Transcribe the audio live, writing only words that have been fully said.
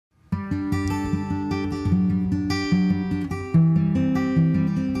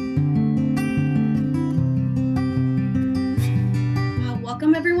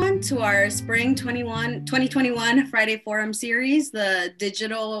to our Spring 2021 Friday Forum series, the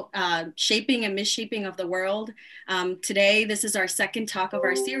digital shaping and misshaping of the world. Today, this is our second talk of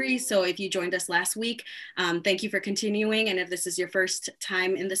our series. So if you joined us last week, thank you for continuing. And if this is your first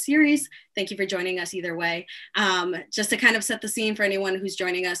time in the series, thank you for joining us either way. Just to kind of set the scene for anyone who's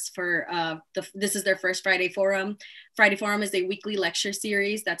joining us for this is their first Friday Forum. Friday Forum is a weekly lecture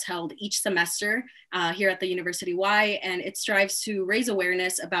series that's held each semester here at the University Y, and it strives to raise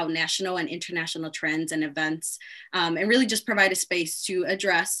awareness about national and international trends and events, and really just provide a space to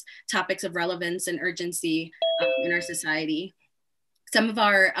address topics of relevance and urgency in our society. Some of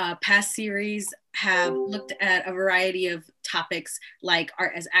our past series have looked at a variety of topics like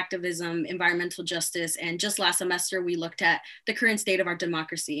art as activism, environmental justice, and just last semester we looked at the current state of our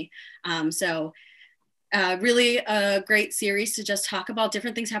democracy. Really a great series to just talk about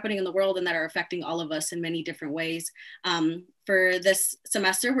different things happening in the world and that are affecting all of us in many different ways. For this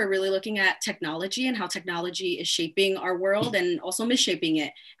semester, we're really looking at technology and how technology is shaping our world and also misshaping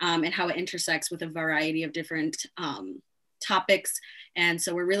it, and how it intersects with a variety of different topics. And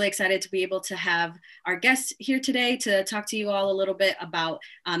so we're really excited to be able to have our guests here today to talk to you all a little bit about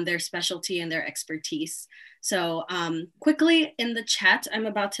their specialty and their expertise. So quickly in the chat, I'm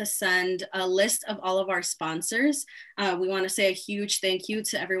about to send a list of all of our sponsors. We want to say a huge thank you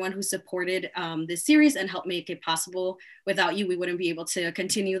to everyone who supported this series and helped make it possible. Without you, we wouldn't be able to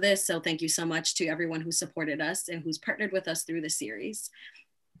continue this. So thank you so much to everyone who supported us and who's partnered with us through the series.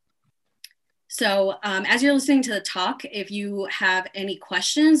 So as you're listening to the talk, if you have any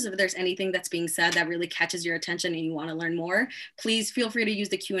questions, if there's anything that's being said that really catches your attention and you want to learn more, please feel free to use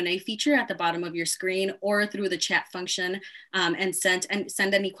the Q&A feature at the bottom of your screen or through the chat function and send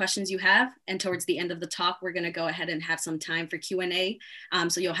any questions you have. And towards the end of the talk, we're going to go ahead and have some time for Q&A,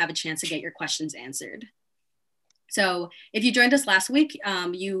 so you'll have a chance to get your questions answered. So if you joined us last week,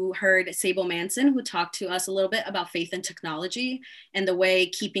 you heard Sable Manson, who talked to us a little bit about faith and technology and the way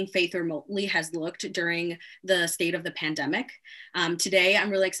keeping faith remotely has looked during the state of the pandemic. Today, I'm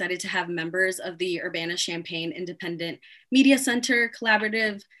really excited to have members of the Urbana-Champaign Independent Media Center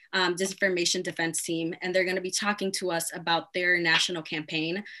Collaborative Disinformation Defense Team, and they're going to be talking to us about their national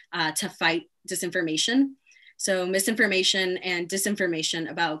campaign to fight disinformation. So misinformation and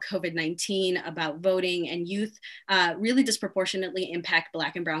disinformation about COVID-19, about voting and youth really disproportionately impact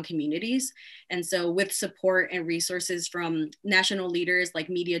Black and Brown communities. And so with support and resources from national leaders like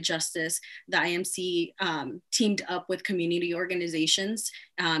Media Justice, the YMCA teamed up with community organizations,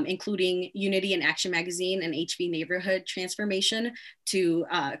 including Unity and Action Magazine and HV Neighborhood Transformation to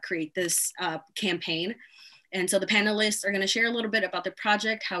create this campaign. And so the panelists are going to share a little bit about the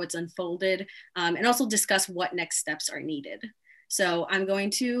project, how it's unfolded, and also discuss what next steps are needed. So I'm going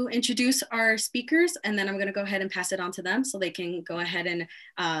to introduce our speakers, and then I'm going to go ahead and pass it on to them so they can go ahead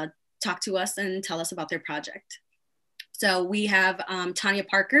and talk to us and tell us about their project. So we have Tanya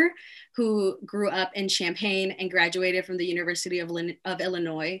Parker, who grew up in Champaign and graduated from the University of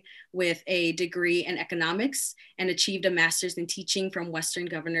Illinois with a degree in economics and achieved a master's in teaching from Western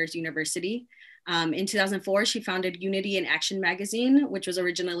Governors University. In 2004, she founded Unity and Action Magazine, which was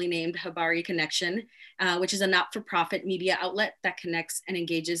originally named Habari Connection, which is a not-for-profit media outlet that connects and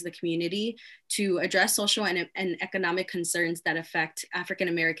engages the community to address social and economic concerns that affect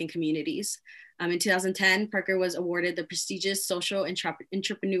African-American communities. In 2010, Parker was awarded the prestigious Social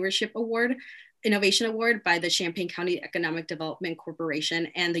Entrepreneurship Award, Innovation Award by the Champaign County Economic Development Corporation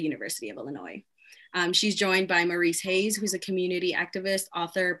and the University of Illinois. She's joined by Maurice Hayes, who's a community activist,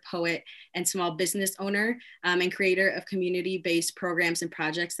 author, poet, and small business owner, and creator of community-based programs and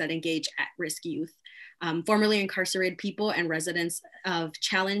projects that engage at-risk youth, formerly incarcerated people and residents of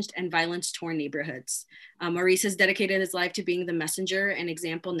challenged and violence-torn neighborhoods. Maurice has dedicated his life to being the messenger and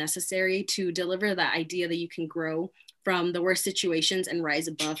example necessary to deliver the idea that you can grow from the worst situations and rise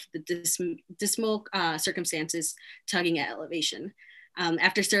above the dismal circumstances tugging at elevation.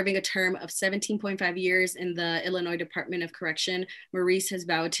 After serving a term of 17.5 years in the Illinois Department of Correction, Maurice has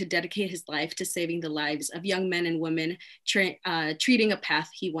vowed to dedicate his life to saving the lives of young men and women treating a path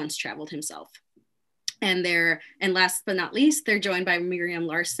he once traveled himself. And last but not least, they're joined by Miriam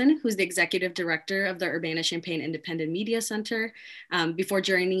Larson, who's the executive director of the Urbana-Champaign Independent Media Center. Before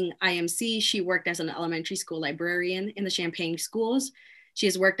joining YMCA, she worked as an elementary school librarian in the Champaign schools. She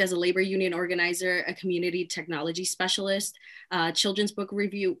has worked as a labor union organizer, a community technology specialist, children's book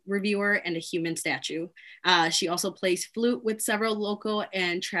reviewer, and a human statue. She also plays flute with several local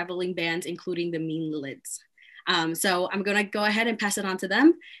and traveling bands, including the Mean Lids. So I'm gonna go ahead and pass it on to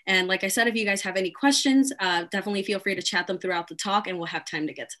them. And like I said, if you guys have any questions, definitely feel free to chat them throughout the talk and we'll have time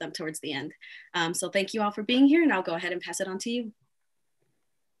to get to them towards the end. So thank you all for being here and I'll go ahead and pass it on to you.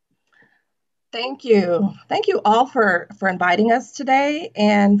 Thank you. Thank you all for inviting us today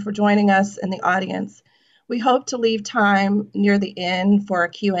and for joining us in the audience. We hope to leave time near the end for a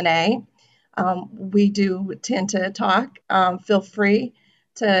Q&A. We do tend to talk. Feel free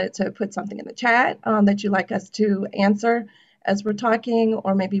to put something in the chat that you'd like us to answer as we're talking,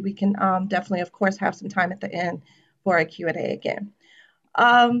 or maybe we can definitely, of course, have some time at the end for a Q&A again.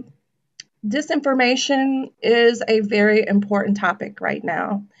 Um, Disinformation is a very important topic right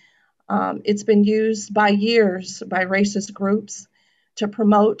now. It's been used by years by racist groups to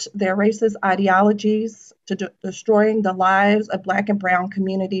promote their racist ideologies, to destroying the lives of Black and Brown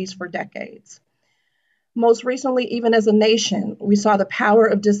communities for decades. Most recently, even as a nation, we saw the power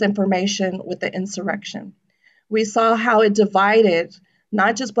of disinformation with the insurrection. We saw how it divided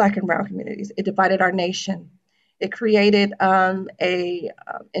not just Black and Brown communities, it divided our nation. It created a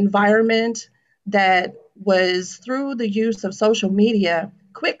environment that was, through the use of social media,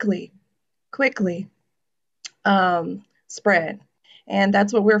 quickly spread. And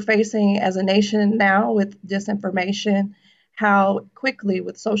that's what we're facing as a nation now with disinformation. How quickly,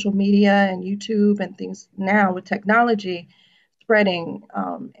 with social media and YouTube and things now with technology spreading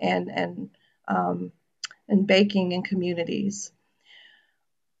um, and baking in communities.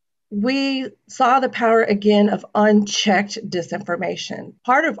 We saw the power again of unchecked disinformation.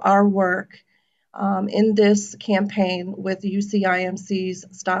 Part of our work in this campaign with UCIMC's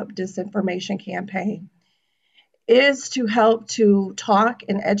Stop Disinformation campaign is to help to talk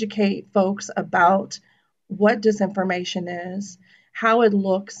and educate folks about what disinformation is, how it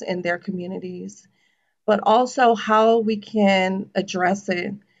looks in their communities, but also how we can address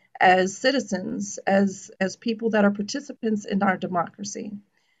it as citizens, as people that are participants in our democracy.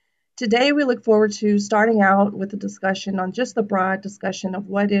 Today, we look forward to starting out with a discussion on just the broad discussion of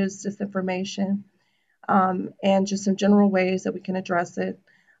what is disinformation, and just some general ways that we can address it.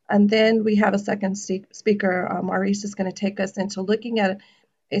 And then we have a second speaker, Maurice, is going to take us into looking at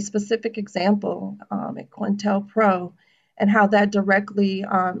a specific example at COINTELPRO and how that directly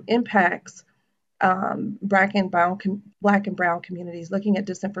impacts Black and Brown communities, looking at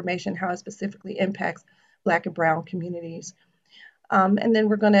disinformation, how it specifically impacts Black and Brown communities. And then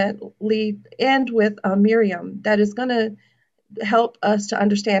we're going to end with Miriam, that is going to help us to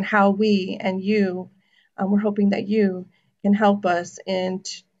understand how we and you, we're hoping that you can help us in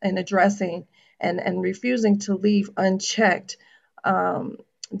addressing and refusing to leave unchecked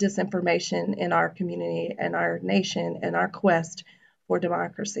disinformation in our community and our nation and our quest for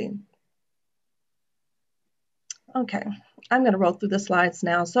democracy. Okay, I'm going to roll through the slides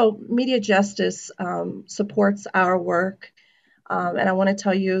now. So Media Justice supports our work. And I want to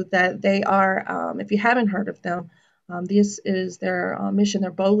tell you that they are, if you haven't heard of them, this is their mission. They're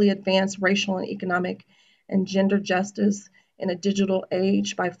boldly advance racial and economic and gender justice in a digital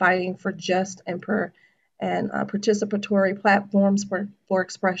age by fighting for just and participatory platforms for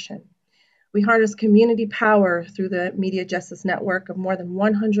expression. We harness community power through the Media Justice Network of more than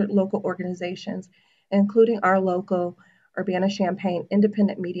 100 local organizations, including our local Urbana-Champaign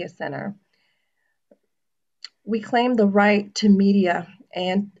Independent Media Center. We claim the right to media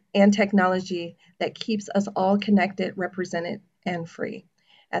and technology that keeps us all connected, represented, and free.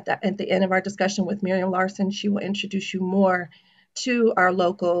 At the end of our discussion with Miriam Larson, she will introduce you more to our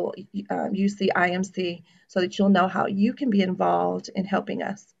local UCIMC so that you'll know how you can be involved in helping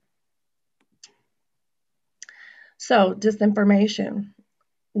us. So, disinformation,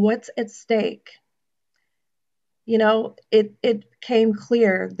 what's at stake? You know, it came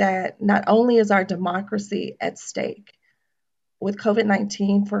clear that not only is our democracy at stake, with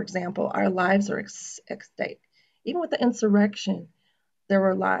COVID-19, for example, our lives are at stake. Even with the insurrection, there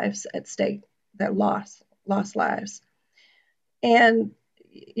were lives at stake that lost lives. And,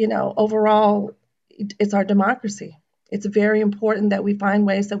 you know, overall, it's our democracy. It's very important that we find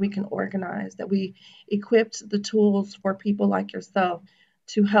ways that we can organize, that we equipped the tools for people like yourself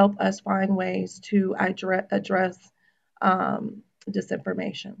to help us find ways to address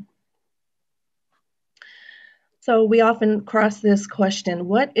disinformation. So we often cross this question,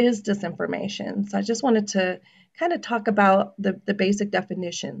 what is disinformation? So I just wanted to kind of talk about the basic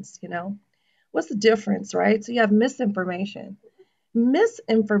definitions, you know. What's the difference, right? So you have misinformation.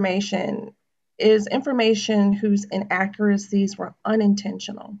 Misinformation is information whose inaccuracies were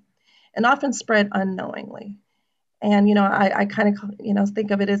unintentional and often spread unknowingly. And, you know, I kind of, you know,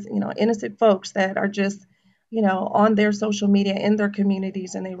 think of it as, you know, innocent folks that are just, you know, on their social media in their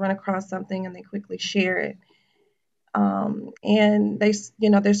communities and they run across something and they quickly share it. And they,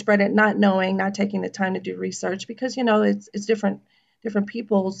 you know, they're spread it not knowing, not taking the time to do research because, you know, it's different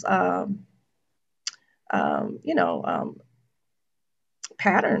people's, you know,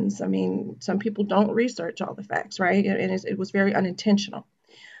 patterns. I mean, some people don't research all the facts, right? And it was very unintentional.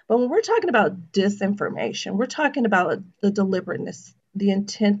 But when we're talking about disinformation, we're talking about the deliberateness, the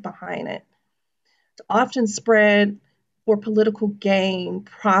intent behind it. It's often spread for political gain,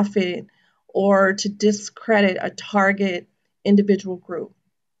 profit, or to discredit a target individual group.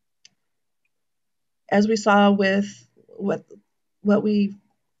 As we saw with what we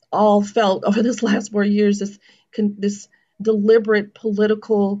all felt over this last 4 years, this deliberate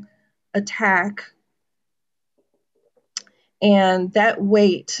political attack, and that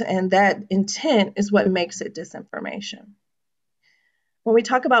weight and that intent is what makes it disinformation. When we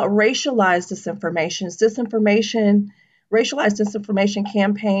talk about racialized racialized disinformation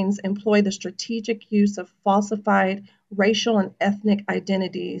campaigns employ the strategic use of falsified racial and ethnic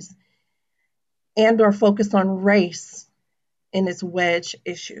identities and or focus on race in its wedge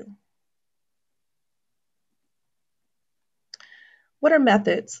issue. What are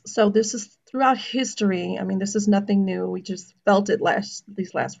methods? So this is throughout history. I mean, this is nothing new. We just felt it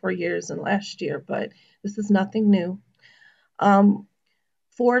these last 4 years and last year, but this is nothing new.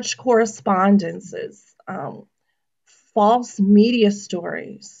 Forged correspondences, false media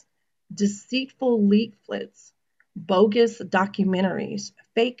stories, deceitful leaflets, bogus documentaries,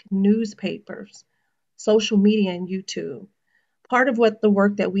 fake newspapers, social media, and YouTube. Part of what the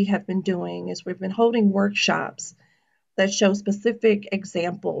work that we have been doing is we've been holding workshops that show specific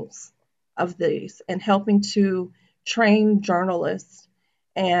examples of these and helping to train journalists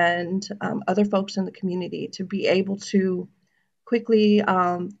and other folks in the community to be able to quickly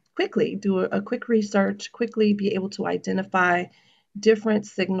do a quick research, quickly be able to identify different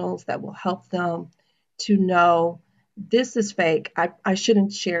signals that will help them to know this is fake, I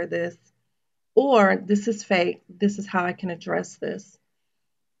shouldn't share this, or this is fake, this is how I can address this.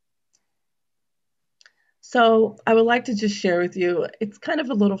 So I would like to just share with you, it's kind of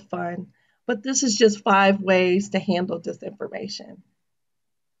a little fun, but this is just 5 ways to handle disinformation.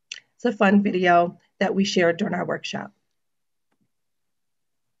 It's a fun video that we shared during our workshop.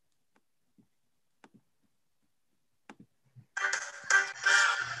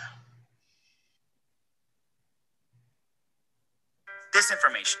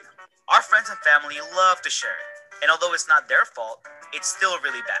 Disinformation. Our friends and family love to share it. And although it's not their fault, it's still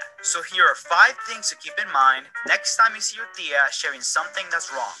really bad. So here are 5 things to keep in mind next time you see your tia sharing something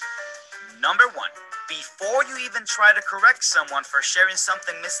that's wrong. Number 1. Before you even try to correct someone for sharing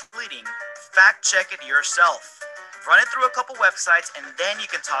something misleading, fact check it yourself. Run it through a couple websites and then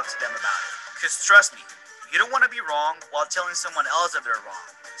you can talk to them about it. Because trust me, you don't want to be wrong while telling someone else that they're wrong,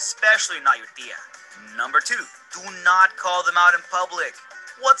 especially not your tia. Number 2, do not call them out in public.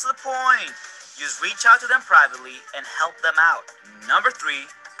 What's the point? Just reach out to them privately and help them out. Number 3,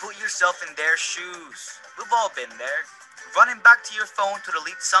 put yourself in their shoes. We've all been there. Running back to your phone to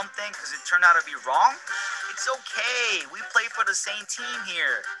delete something because it turned out to be wrong? It's okay. We play for the same team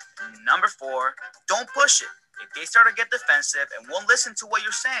here. Number 4, don't push it. If they start to get defensive and won't listen to what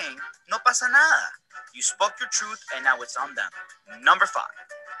you're saying, no pasa nada. You spoke your truth and now it's on them. Number 5,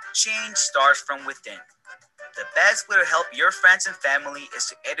 change starts from within. The best way to help your friends and family is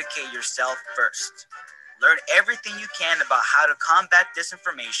to educate yourself first. Learn everything you can about how to combat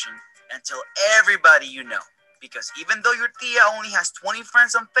disinformation and tell everybody you know. Because even though your tia only has 20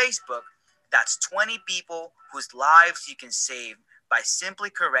 friends on Facebook, that's 20 people whose lives you can save by simply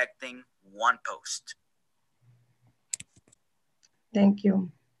correcting one post. Thank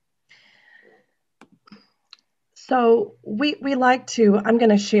you. So we like to, I'm going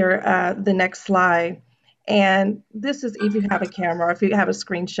to share the next slide. And this is if you have a camera, if you have a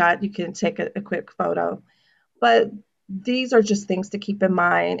screenshot, you can take a quick photo. But these are just things to keep in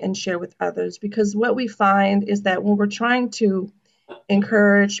mind and share with others, because what we find is that when we're trying to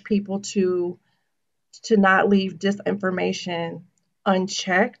encourage people to not leave disinformation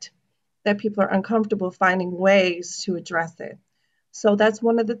unchecked, that people are uncomfortable finding ways to address it. So that's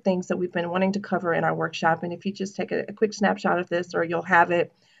one of the things that we've been wanting to cover in our workshop. And if you just take a quick snapshot of this, or you'll have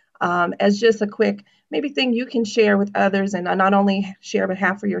it as just a quick maybe thing you can share with others, and not only share but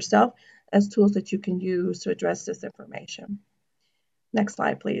have for yourself as tools that you can use to address this information. Next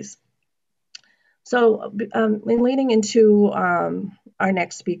slide, please. So in leading into our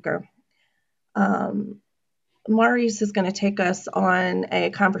next speaker, Maurice is going to take us on a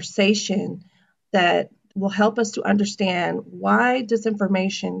conversation that will help us to understand why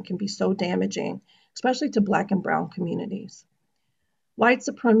disinformation can be so damaging, especially to Black and Brown communities. White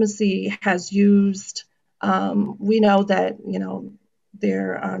supremacy has used, we know that,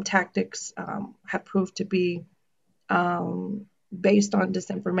 their tactics have proved to be based on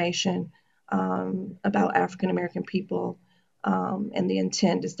disinformation about African American people, and the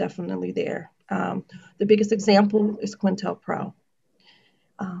intent is definitely there. The biggest example is COINTELPRO,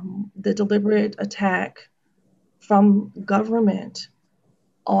 the deliberate attack from government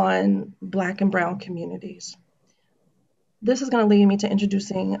on Black and Brown communities. This is going to lead me to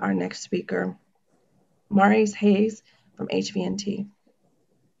introducing our next speaker, Maurice Hayes from HVNT.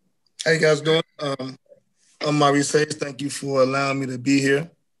 How you guys doing? I'm Maurice Hayes. Thank you for allowing me to be here.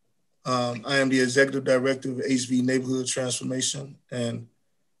 I am the Executive Director of HV Neighborhood Transformation, and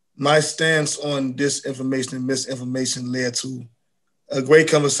my stance on disinformation and misinformation led to a great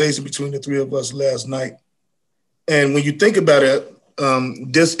conversation between the three of us last night. And when you think about it,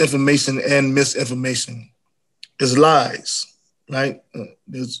 disinformation and misinformation is lies, right?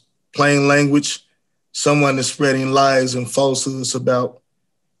 There's plain language. Someone is spreading lies and falsehoods about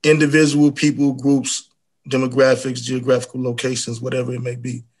individual people, groups, demographics, geographical locations, whatever it may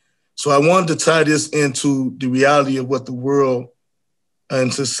be. So I wanted to tie this into the reality of what the world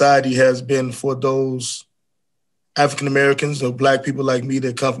and society has been for those African Americans or Black people like me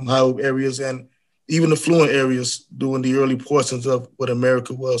that come from high hope areas and even affluent areas during the early portions of what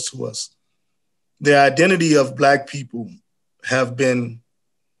America was to us. The identity of Black people have been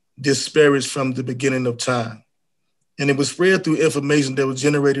disparaged from the beginning of time. And it was spread through information that was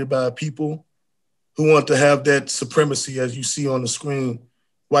generated by people who want to have that supremacy, as you see on the screen,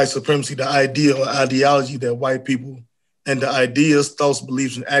 white supremacy, the idea or ideology that white people and the ideas, thoughts,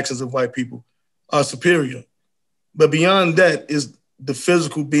 beliefs, and actions of white people are superior. But beyond that is the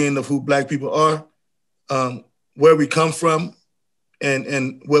physical being of who Black people are, where we come from,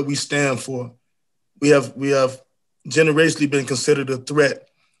 and what we stand for. We have generationally been considered a threat,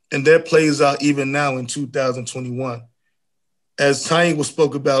 and that plays out even now in 2021. As Tanya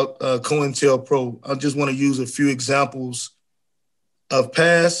spoke about COINTELPRO, I just want to use a few examples of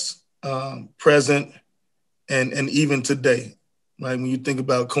past, present, and even today, right? When you think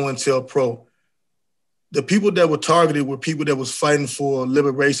about COINTELPRO, the people that were targeted were people that was fighting for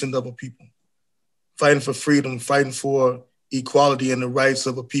liberation of a people, fighting for freedom, fighting for equality and the rights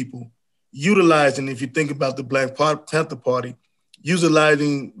of a people, utilizing, if you think about the Black Panther Party,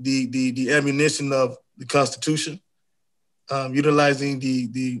 utilizing the ammunition of the Constitution, utilizing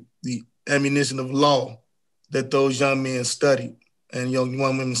the ammunition of law that those young men studied and young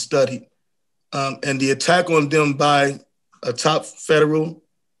women studied. And the attack on them by a top federal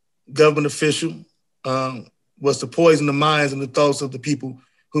government official was to poison the minds and the thoughts of the people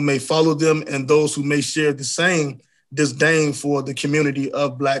who may follow them and those who may share the same disdain for the community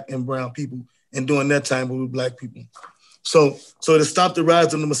of Black and Brown people. And during that time, we were Black people. So to stop the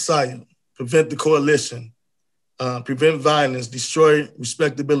rise of the Messiah, prevent the coalition, prevent violence, destroy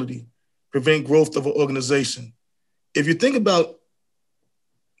respectability, prevent growth of an organization. If you think about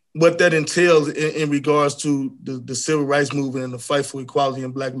what that entails in regards to the civil rights movement and the fight for equality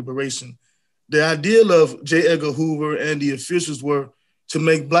and Black liberation, the ideal of J. Edgar Hoover and the officials were to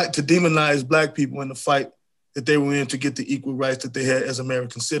demonize Black people in the fight that they were in to get the equal rights that they had as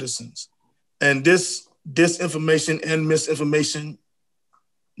American citizens. And this disinformation and misinformation,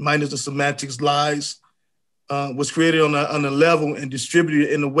 minus the semantics, lies, was created on a level and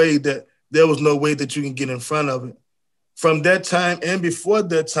distributed in a way that there was no way that you can get in front of it. From that time and before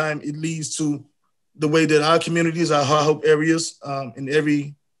that time, it leads to the way that our communities, our high hope areas, in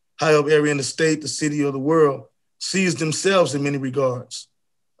every high hope area in the state, the city, or the world, sees themselves in many regards.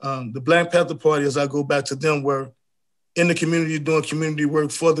 The Black Panther Party, as I go back to them, were in the community doing community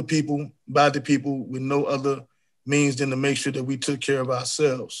work for the people, by the people, with no other means than to make sure that we took care of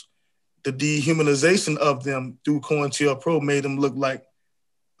ourselves. The dehumanization of them through COINTELPRO made them look like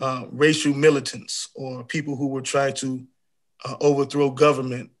racial militants or people who were trying to overthrow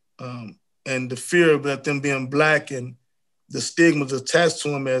government, and the fear of them being Black and the stigmas attached to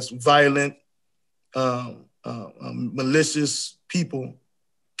them as violent, malicious people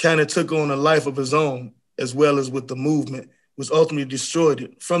kind of took on a life of its own, as well as with the movement, which ultimately destroyed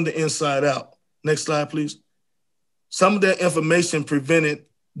it from the inside out. Next slide, please. Some of that information prevented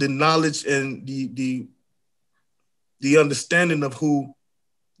the knowledge and the understanding of who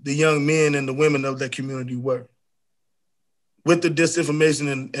the young men and the women of that community were. With the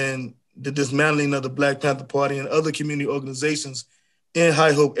disinformation and the dismantling of the Black Panther Party and other community organizations in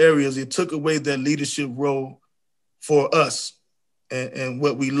high hope areas, it took away that leadership role for us and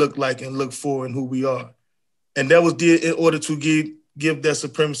what we look like and look for and who we are. And that was did in order to give that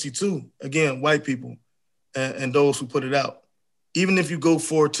supremacy to, again, white people and those who put it out. Even if you go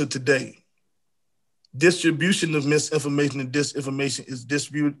forward to today, distribution of misinformation and disinformation is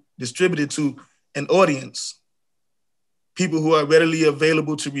distributed to an audience, people who are readily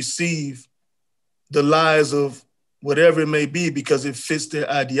available to receive the lies of whatever it may be, because it fits their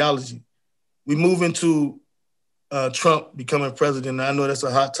ideology. We move into Trump becoming president. I know that's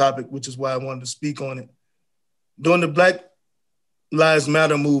a hot topic, which is why I wanted to speak on it. During the Black Lives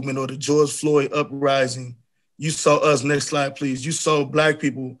Matter movement or the George Floyd uprising, you saw us, next slide, please. You saw Black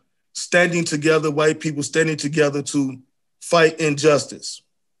people standing together, white people standing together to fight injustice.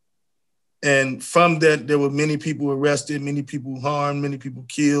 And from that, there were many people arrested, many people harmed, many people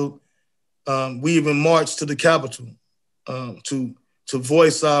killed. We even marched to the Capitol to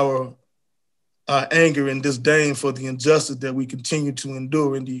voice our anger and disdain for the injustice that we continue to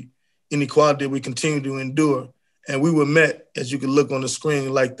endure and the inequality that we continue to endure. And we were met, as you can look on the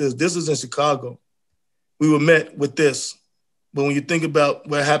screen like this. This is in Chicago. We were met with this. But when you think about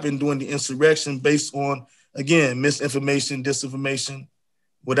what happened during the insurrection based on, again, misinformation, disinformation,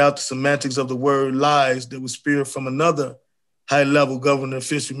 without the semantics of the word lies that was spewed from another high-level government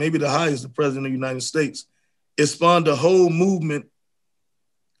official, maybe the highest, the President of the United States, it spawned a whole movement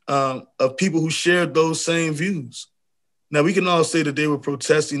of people who shared those same views. Now, we can all say that they were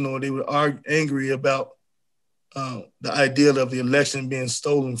protesting or they were angry about the idea of the election being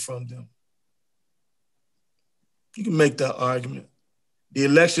stolen from them. You can make that argument. The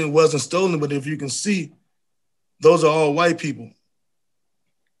election wasn't stolen, but if you can see, those are all white people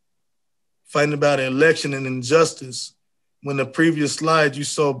fighting about an election and injustice, when the previous slide you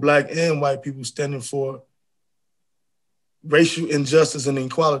saw Black and white people standing for racial injustice and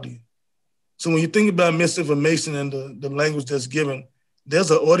inequality. So when you think about misinformation and the language that's given, there's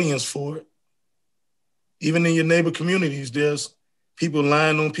an audience for it. Even in your neighbor communities, there's people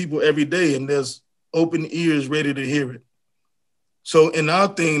lying on people every day, and there's open ears ready to hear it. So in our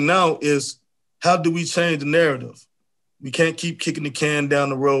thing now is, how do we change the narrative? We can't keep kicking the can down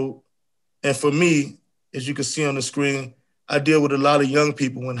the road. And for me, as you can see on the screen, I deal with a lot of young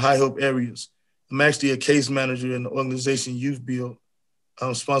people in high hope areas. I'm actually a case manager in the organization Youth Build,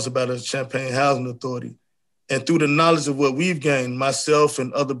 sponsored by the Champaign Housing Authority. And through the knowledge of what we've gained, myself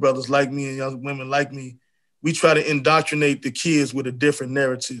and other brothers like me and young women like me, we try to indoctrinate the kids with a different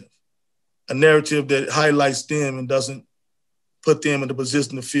narrative, a narrative that highlights them and doesn't put them in the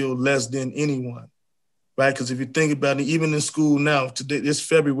position to feel less than anyone, right? Because if you think about it, even in school now, today, it's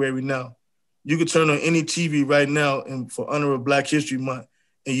February now, you can turn on any TV right now and for honor of Black History Month,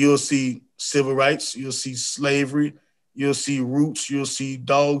 and you'll see civil rights, you'll see slavery, you'll see roots, you'll see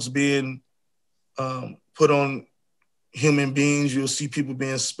dogs being put on human beings, you'll see people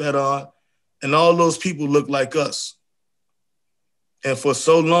being spat on, and all those people look like us. And for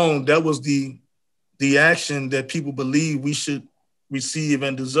so long, that was the action that people believe we should receive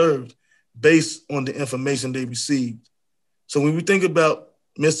and deserve based on the information they received. So when we think about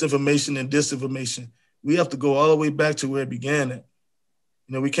misinformation and disinformation, we have to go all the way back to where it began at.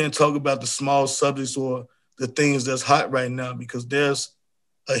 You know, we can't talk about the small subjects or the things that's hot right now, because there's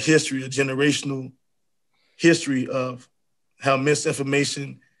a history, a generational history of how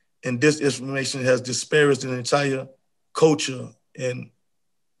misinformation and disinformation has disparaged an entire culture and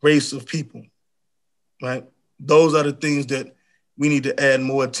race of people, right? Those are the things that we need to add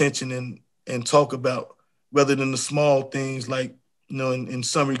more attention and talk about, rather than the small things like, you know, in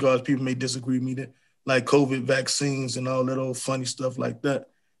some regards, people may disagree with me, that like COVID vaccines and all that old funny stuff like that.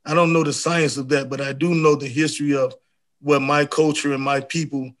 I don't know the science of that, but I do know the history of what my culture and my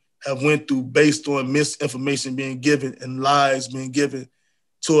people have went through based on misinformation being given and lies being given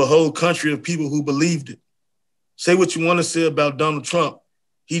to a whole country of people who believed it. Say what you want to say about Donald Trump.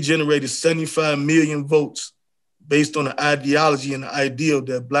 He generated 75 million votes based on the ideology and the ideal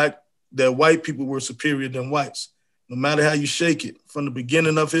that white people were superior than whites. No matter how you shake it, from the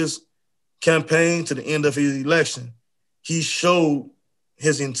beginning of his campaign to the end of his election, he showed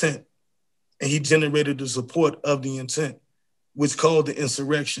his intent, and he generated the support of the intent, which called the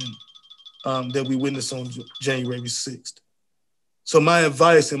insurrection that we witnessed on January 6th. So my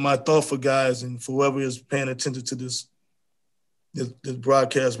advice and my thought for guys and for whoever is paying attention to this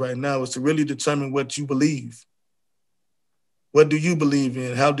broadcast right now is to really determine what you believe. What do you believe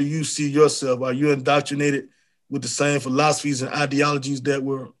in? How do you see yourself? Are you indoctrinated with the same philosophies and ideologies that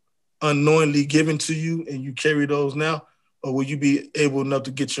were unknowingly given to you and you carry those now? Or will you be able enough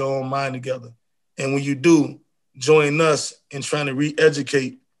to get your own mind together? And when you do, join us in trying to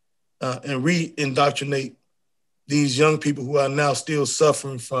re-educate and re-indoctrinate these young people who are now still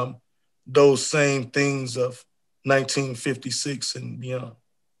suffering from those same things of 1956 and beyond.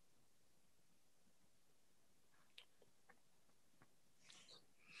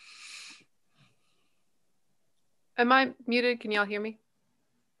 Am I muted? Can y'all hear me?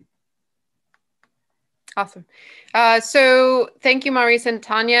 Awesome. So thank you, Maurice and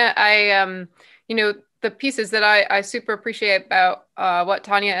Tanya. the pieces that I super appreciate about what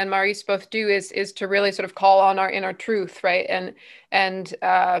Tanya and Maurice both do is to really sort of call on our inner truth, right? And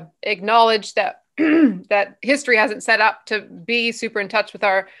acknowledge that that history hasn't set up to be super in touch with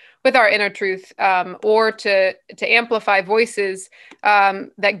our inner truth, or to amplify voices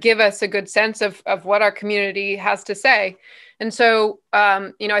that give us a good sense of what our community has to say. And so,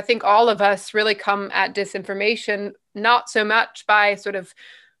 I think all of us really come at disinformation not so much by sort of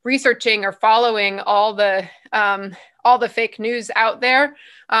researching or following all the fake news out there,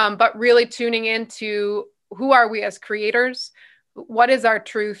 but really tuning into who are we as creators, what is our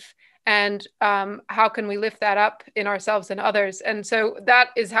truth, and how can we lift that up in ourselves and others. And so that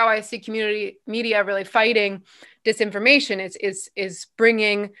is how I see community media really fighting disinformation, is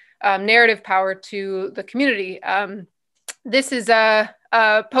bringing narrative power to the community. This is a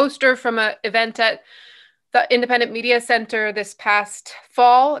poster from an event at the Independent Media Center this past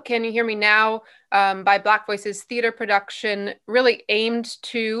fall, Can You Hear Me Now, by Black Voices Theater Production, really aimed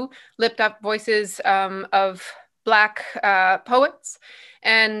to lift up voices of Black poets.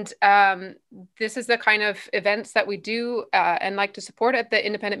 And this is the kind of events that we do and like to support at the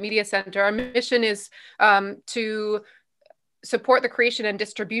Independent Media Center. Our mission is to support the creation and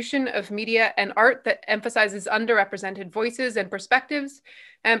distribution of media and art that emphasizes underrepresented voices and perspectives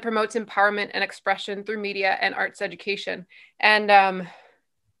and promotes empowerment and expression through media and arts education. And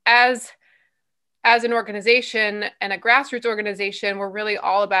as an organization and a grassroots organization, we're really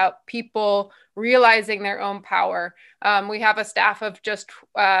all about people realizing their own power. We have a staff of just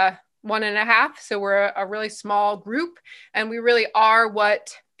 1.5, so we're a really small group, and we really are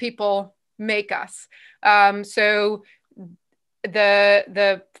what people make us. So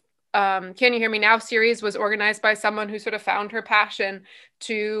the Can You Hear Me Now series was organized by someone who sort of found her passion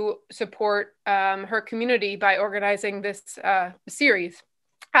to support her community by organizing this series.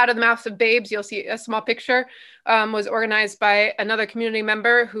 Out of the Mouths of Babes, you'll see a small picture, was organized by another community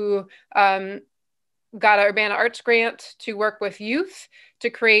member who got an Urbana Arts grant to work with youth to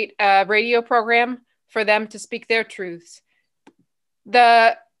create a radio program for them to speak their truths.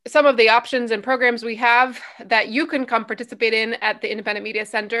 Some of the options and programs we have that you can come participate in at the Independent Media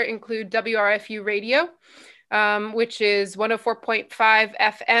Center include WRFU Radio, which is 104.5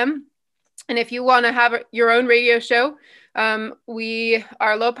 FM. And if you want to have your own radio show, we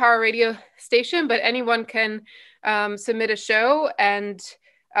are a low power radio station, but anyone can submit a show. And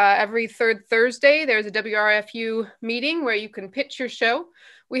every third Thursday, there's a WRFU meeting where you can pitch your show.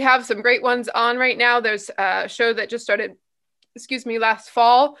 We have some great ones on right now. There's a show that just started last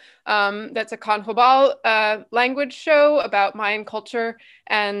fall. That's a Conjobal language show about Mayan culture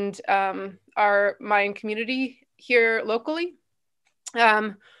and our Mayan community here locally.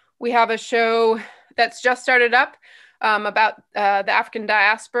 We have a show that's just started up about the African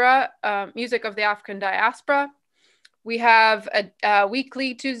diaspora, music of the African diaspora. We have a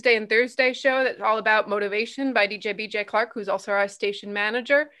weekly Tuesday and Thursday show that's all about motivation by DJ BJ Clark, who's also our station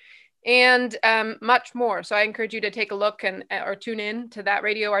manager, and much more. So I encourage you to take a look or tune in to that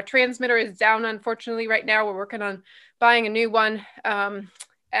radio. Our transmitter is down, unfortunately, right now. We're working on buying a new one,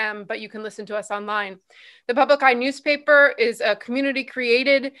 but you can listen to us online. The Public Eye newspaper is a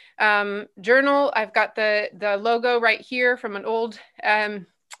community-created journal. I've got the logo right here from an old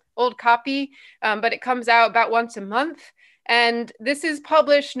copy, but it comes out about once a month. And this is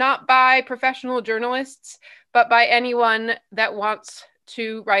published not by professional journalists, but by anyone that wants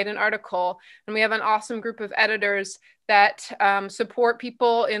to write an article. And we have an awesome group of editors that support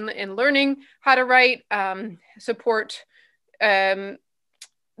people in learning how to write, support the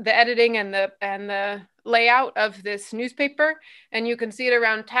editing and the layout of this newspaper. And you can see it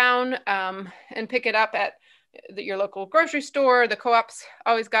around town and pick it up at your local grocery store. The co-op's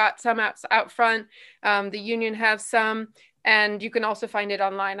always got some out front. The union has some. And you can also find it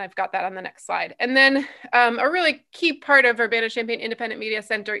online. I've got that on the next slide. And then a really key part of Urbana-Champaign Independent Media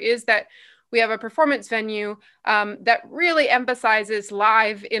Center is that we have a performance venue that really emphasizes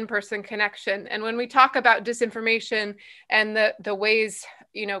live in-person connection. And when we talk about disinformation and the ways,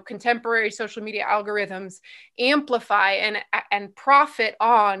 contemporary social media algorithms amplify and profit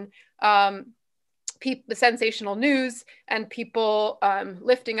on the sensational news and people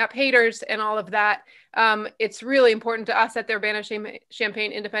lifting up haters and all of that, it's really important to us at the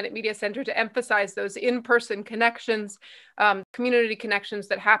Urbana-Champaign Independent Media Center to emphasize those in-person connections, community connections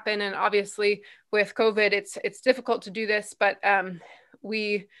that happen. And obviously with COVID, it's difficult to do this, but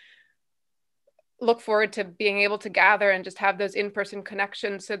we look forward to being able to gather and just have those in-person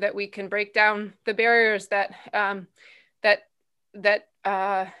connections so that we can break down the barriers that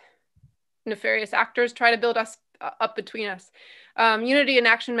nefarious actors try to build us up between us. Unity in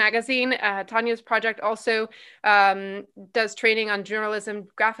Action magazine, Tanya's project also does training on journalism,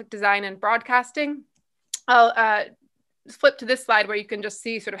 graphic design, and broadcasting. I'll flip to this slide where you can just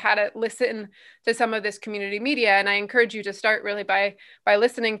see sort of how to listen to some of this community media. And I encourage you to start really by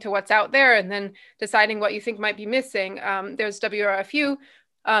listening to what's out there and then deciding what you think might be missing. There's WRFU.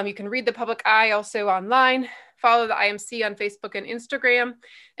 You can read the Public Eye also online. Follow the YMCA on Facebook and Instagram.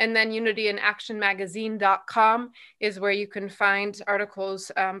 And then unityinactionmagazine.com is where you can find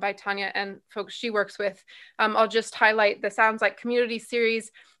articles by Tanya and folks she works with. I'll just highlight the Sounds Like Community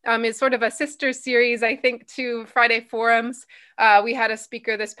series. Is sort of a sister series, I think, to Friday Forums. We had a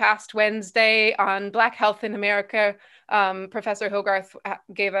speaker this past Wednesday on Black health in America. Professor Hogarth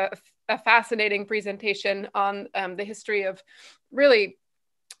gave a fascinating presentation on the history of really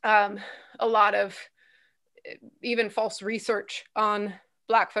a lot of even false research on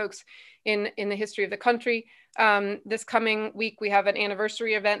Black folks in the history of the country. This coming week, we have an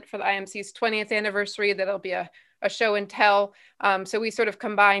anniversary event for the IMC's 20th anniversary. That'll be a show and tell. So we sort of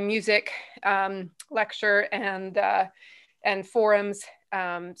combine music, lecture, and forums.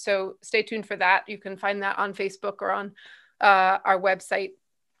 So stay tuned for that. You can find that on Facebook or on our website.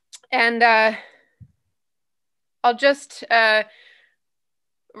 And I'll just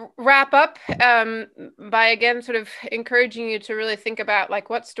wrap up by again sort of encouraging you to really think about, like,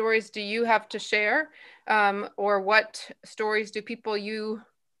 what stories do you have to share, or what stories do people you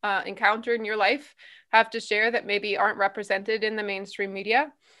encounter in your life have to share that maybe aren't represented in the mainstream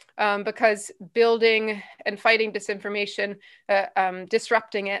media, because building and fighting disinformation,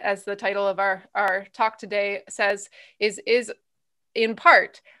 disrupting it, as the title of our talk today says, is in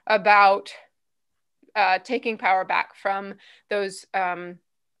part about taking power back from those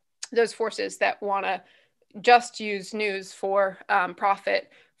forces that want to just use news for profit,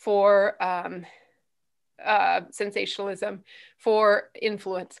 for sensationalism, for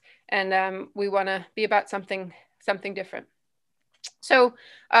influence, and we want to be about something different. So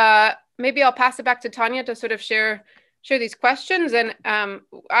maybe I'll pass it back to Tanya to sort of share these questions. And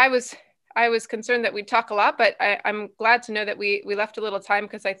I was concerned that we'd talk a lot, but I'm glad to know that we left a little time,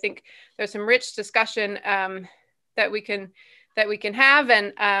 because I think there's some rich discussion that we can have.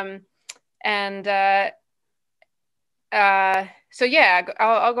 So yeah,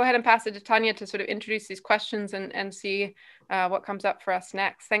 I'll go ahead and pass it to Tanya to sort of introduce these questions and see what comes up for us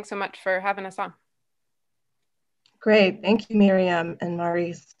next. Thanks so much for having us on. Great, thank you, Miriam and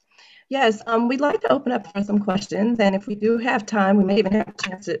Maurice. Yes, we'd like to open up for some questions, and if we do have time, we may even have a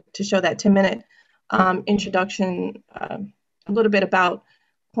chance to show that 10-minute introduction, a little bit about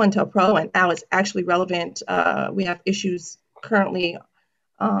COINTELPRO and how it's actually relevant. We have issues currently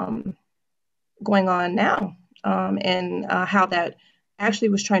going on now, and how that actually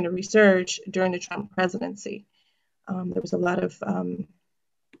was trying to resurge during the Trump presidency. There was a lot of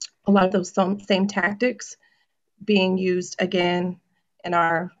those same tactics being used again in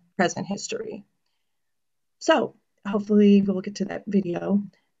our present history. So hopefully we'll get to that video,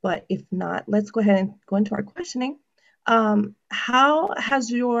 but if not, let's go ahead and go into our questioning. How has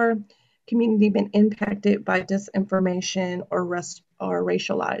your community been impacted by disinformation or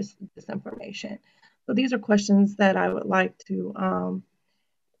racialized disinformation? So these are questions that I would like to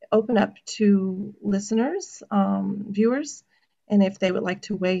open up to listeners, viewers, and if they would like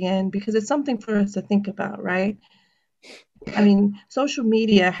to weigh in, because it's something for us to think about, right? I mean, social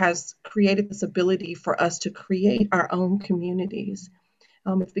media has created this ability for us to create our own communities.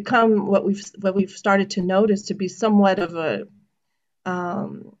 It's become what we've started to notice to be somewhat of a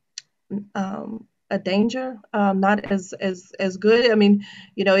danger, not as good. I mean,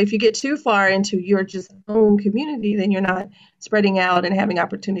 you know, if you get too far into your just own community, then you're not spreading out and having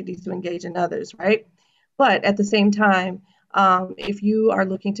opportunities to engage in others, right? But at the same time, if you are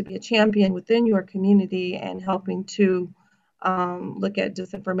looking to be a champion within your community and helping to look at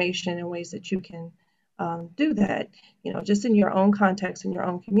disinformation and ways that you can do that, you know, just in your own context, in your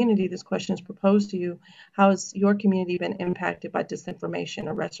own community, this question is proposed to you: how has your community been impacted by disinformation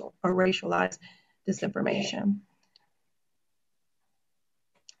or racialized disinformation?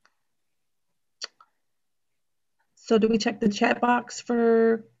 So do we check the chat box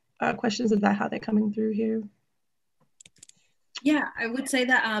for questions? Is that how they're coming through here? Yeah, I would say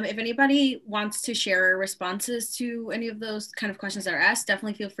that if anybody wants to share responses to any of those kind of questions that are asked,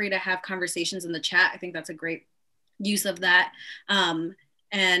 definitely feel free to have conversations in the chat. I think that's a great use of that. And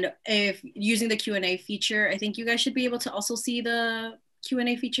if using the Q&A feature, I think you guys should be able to also see the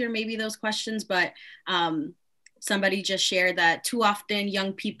Q&A feature, maybe those questions, but somebody just shared that too often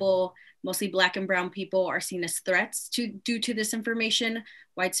young people Mostly Black and brown people are seen as threats due to this information,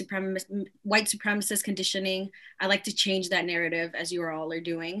 white supremacist conditioning. I like to change that narrative, as you all are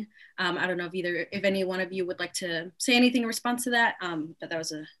doing. I don't know if any one of you would like to say anything in response to that, but that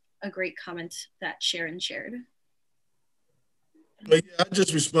was a great comment that Sharon shared. But yeah, I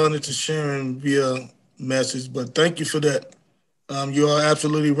just responded to Sharon via message, but thank you for that. You are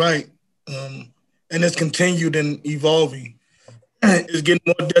absolutely right. And it's continued and evolving. It's getting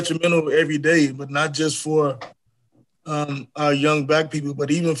more detrimental every day, but not just for our young Black people, but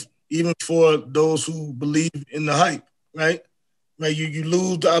even for those who believe in the hype, right? Right, you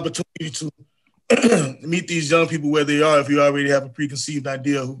lose the opportunity to meet these young people where they are if you already have a preconceived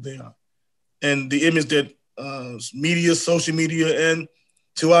idea of who they are. And the image that media, social media, and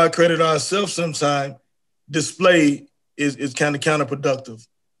to our credit ourselves sometimes display is kind of counterproductive.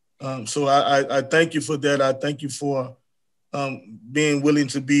 So I thank you for that. I thank you for being willing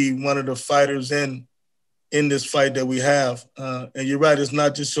to be one of the fighters in this fight that we have. And you're right, it's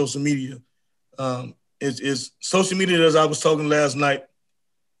not just social media. It's social media, as I was talking last night.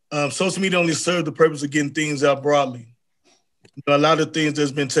 Social media only serves the purpose of getting things out broadly. You know, a lot of things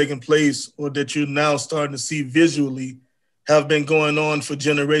that's been taking place or that you're now starting to see visually have been going on for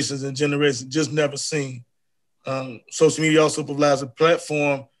generations and generations, just never seen. Social media also provides a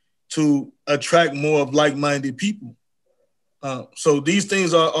platform to attract more of like-minded people. So these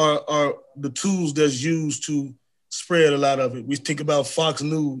things are the tools that's used to spread a lot of it. We think about Fox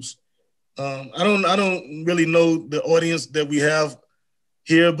News. I don't really know the audience that we have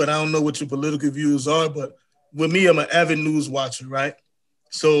here, but I don't know what your political views are. But with me, I'm an avid news watcher, right?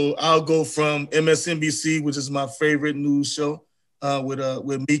 So I'll go from MSNBC, which is my favorite news show,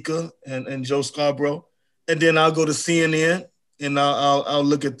 with Mika and Joe Scarborough, and then I'll go to CNN and I'll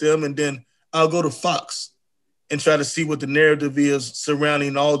look at them, and then I'll go to Fox and try to see what the narrative is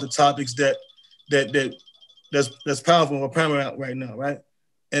surrounding all the topics that's powerful or paramount right now, right?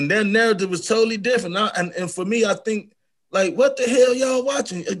 And their narrative is totally different. And for me, I think, like, what the hell y'all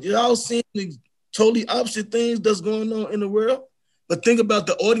watching? Y'all seeing the totally opposite things that's going on in the world? But think about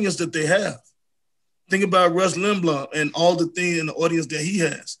the audience that they have. Think about Rush Limbaugh and all the things in the audience that he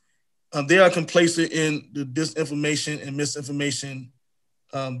has. They are complacent in the disinformation and misinformation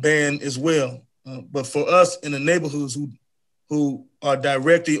ban as well. But for us in the neighborhoods who are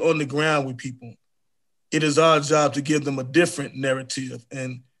directly on the ground with people, it is our job to give them a different narrative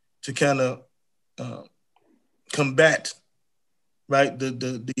and to kind of combat, right,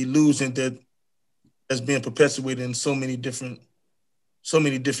 the illusion that's being perpetuated in so many different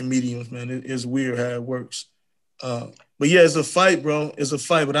mediums, man. It is weird how it works. But yeah, it's a fight, bro. It's a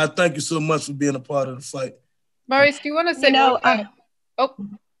fight. But I thank you so much for being a part of the fight. Maurice, do you want to say more about?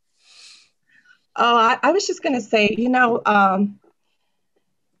 I was just going to say,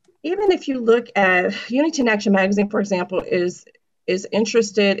 even if you look at Unity in Action magazine, for example, is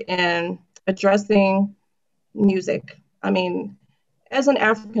interested in addressing music. I mean, as an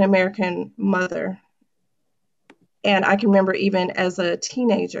African American mother, and I can remember even as a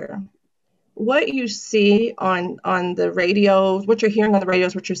teenager, what you see on the radios, what you're hearing on the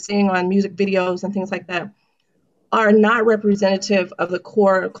radios, what you're seeing on music videos and things like that, are not representative of the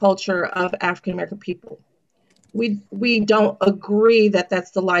core culture of African American people. We don't agree that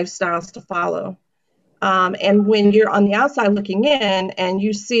that's the lifestyles to follow. And when you're on the outside looking in and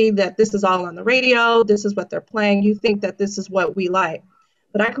you see that this is all on the radio, this is what they're playing, you think that this is what we like.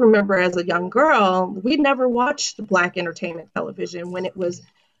 But I can remember as a young girl, we never watched Black entertainment television when it was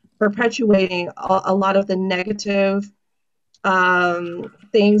perpetuating a lot of the negative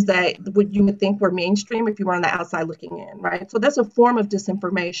things that you would think were mainstream if you were on the outside looking in, right? So that's a form of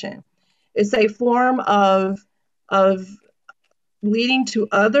disinformation. It's a form of leading to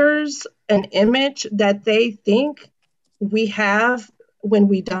others an image that they think we have when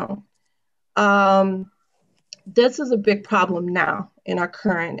we don't. This is a big problem now in our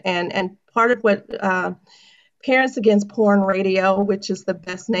current, and part of what Parents Against Porn Radio, which is the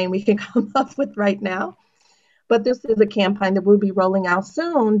best name we can come up with right now, but this is a campaign that we'll be rolling out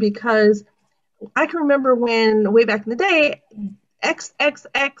soon, because I can remember when, way back in the day,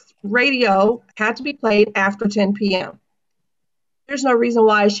 XXX radio had to be played after 10 p.m. There's no reason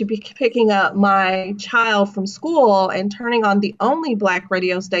why I should be picking up my child from school and turning on the only Black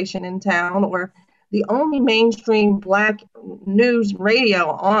radio station in town, or the only mainstream Black news radio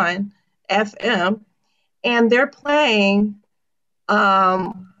on FM, and they're playing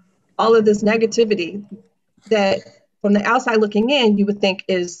all of this negativity that, from the outside looking in, you would think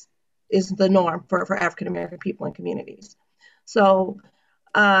is the norm for African American people and communities. So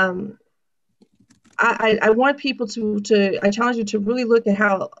I I want people I challenge you to really look at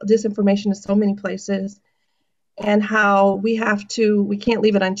how disinformation is so many places, and how we can't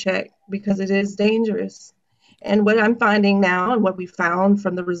leave it unchecked because it is dangerous. And what I'm finding now, and what we found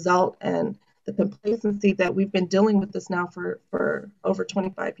from the result and the complacency that we've been dealing with this now for over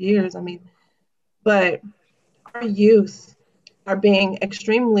 25 years, I mean, but our youth are being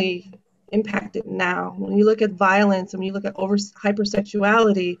extremely impacted now. When you look at violence, when you look at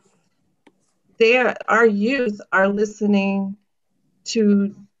hypersexuality, our youth are listening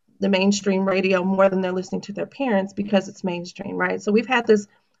to the mainstream radio more than they're listening to their parents because it's mainstream, right? So we've had this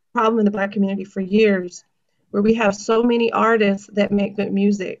problem in the Black community for years where we have so many artists that make good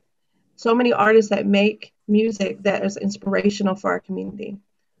music, so many artists that make music that is inspirational for our community,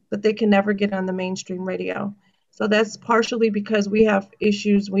 but they can never get on the mainstream radio. So that's partially because we have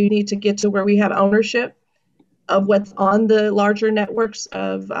issues. We need to get to where we have ownership of what's on the larger networks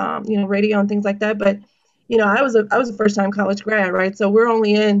of radio and things like that. But I was a first time college grad, right? So we're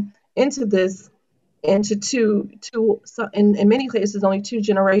only into so in many cases only two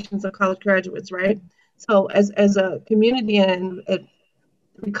generations of college graduates, right? So as a community and a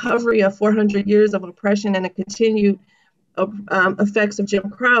recovery of 400 years of oppression and a continued effects of Jim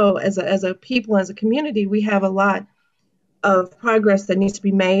Crow, as a people, as a community, we have a lot of progress that needs to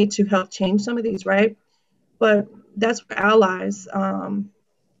be made to help change some of these, right? But that's where allies come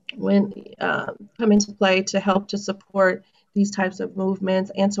into play to help to support these types of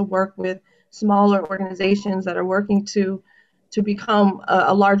movements and to work with smaller organizations that are working to become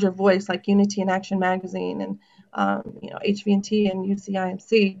a larger voice, like Unity in Action Magazine and HVNT and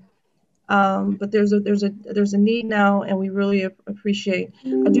UCIMC. But there's a need now, and we really appreciate.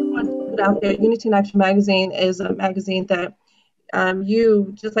 I do want to put out there, Unity in Action Magazine is a magazine that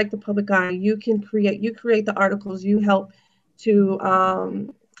you, just like the public eye, you create the articles, you help to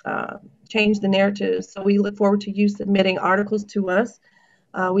change the narratives. So we look forward to you submitting articles to us.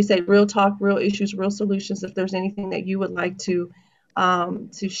 We say real talk, real issues, real solutions. If there's anything that you would like to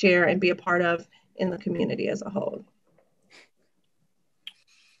share and be a part of in the community as a whole.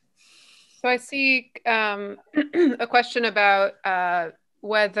 So I see a question about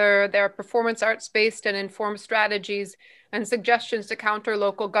whether there are performance arts based and informed strategies and suggestions to counter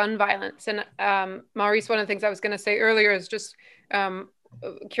local gun violence. And Maurice, one of the things I was going to say earlier is just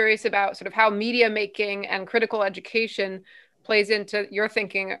curious about sort of how media making and critical education plays into your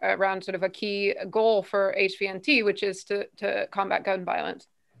thinking around sort of a key goal for HVNT, which is to combat gun violence.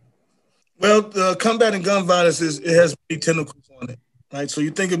 Well, combating gun violence it has many tentacles on it, right? So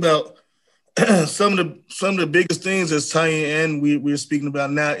you think about some of the biggest things, as Tanya and we're speaking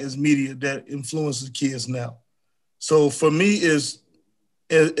about now, is media that influences kids now. So for me, is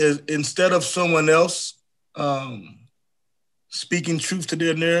instead of someone else speaking truth to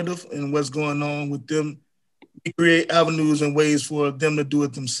their narrative and what's going on with them, we create avenues and ways for them to do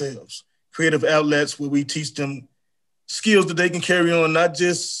it themselves. Creative outlets where we teach them skills that they can carry on, not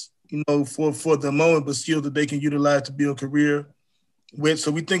just for the moment, but skills that they can utilize to build a career with.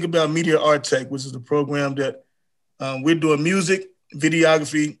 So we think about Media Art Tech, which is a program that we're doing music,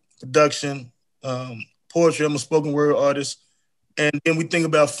 videography, production, poetry. I'm a spoken word artist. And then we think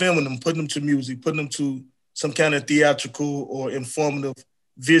about filming them, putting them to music, putting them to some kind of theatrical or informative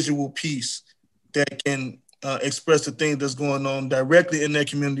visual piece that can express the thing that's going on directly in their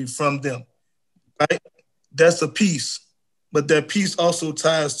community from them, right? That's a piece. But that piece also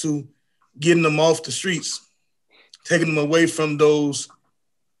ties to getting them off the streets, taking them away from those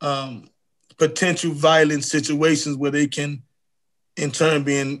potential violent situations where they can, in turn,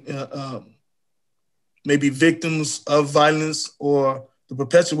 be maybe victims of violence or the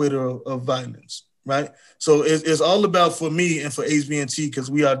perpetuator of violence, right? So it's all about, for me and for HVNT,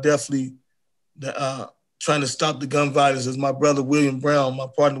 because we are definitely trying to stop the gun violence. As my brother William Brown, my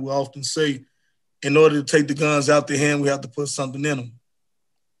partner, will often say, in order to take the guns out their hand, we have to put something in them,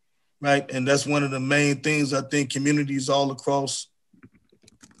 right? And that's one of the main things I think communities all across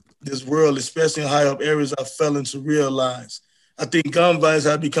this world, especially in high up areas, are failing to realize. I think gun violence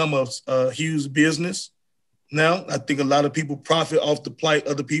has become a huge business now. I think a lot of people profit off the plight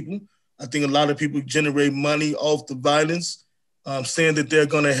of other people. I think a lot of people generate money off the violence, saying that they're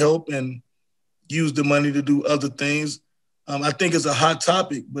going to help and use the money to do other things. I think it's a hot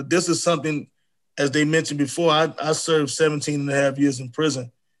topic, but this is something, as they mentioned before, I served 17 and a half years in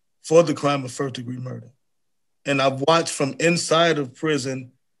prison for the crime of first-degree murder. And I've watched from inside of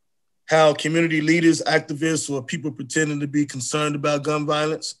prison how community leaders, activists, or people pretending to be concerned about gun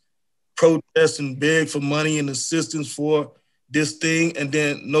violence protest and beg for money and assistance for this thing, and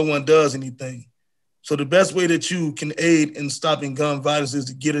then no one does anything. So the best way that you can aid in stopping gun violence is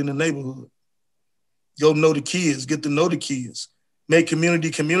to get in the neighborhood. Go know the kids, get to know the kids, make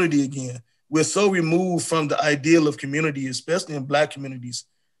community again. We're so removed from the ideal of community, especially in Black communities,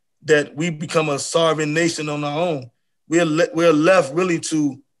 that we become a sovereign nation on our own. We're left really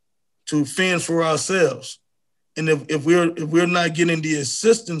to fend for ourselves. And if we're not getting the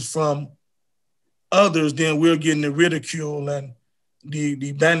assistance from others, then we're getting the ridicule and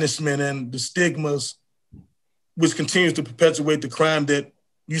the banishment and the stigmas, which continues to perpetuate the crime that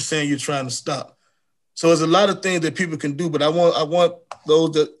you're saying you're trying to stop. So there's a lot of things that people can do, but I want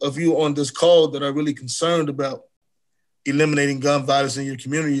those of you on this call that are really concerned about eliminating gun violence in your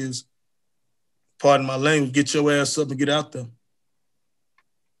community is, pardon my language, get your ass up and get out there.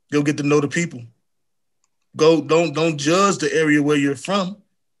 Go get to know the people. Go, don't judge the area where you're from.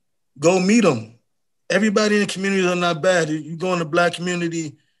 Go meet them. Everybody in the community are not bad. You go in the Black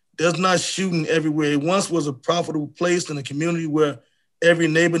community, there's not shooting everywhere. It once was a profitable place in a community where every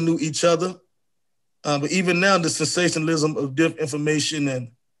neighbor knew each other. But even now, the sensationalism of disinformation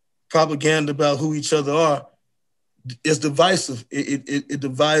and propaganda about who each other are is divisive. It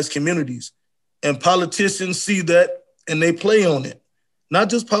divides communities. And politicians see that and they play on it. Not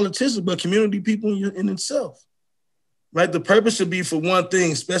just politicians, but community people in itself, right? The purpose should be for one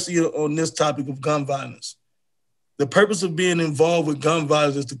thing, especially on this topic of gun violence. The purpose of being involved with gun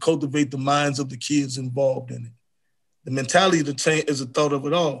violence is to cultivate the minds of the kids involved in it. The mentality to change is the thought of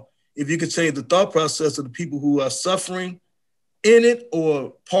it all. If you could change the thought process of the people who are suffering in it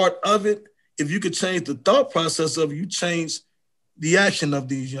or part of it, if you could change the thought process of it, you change the action of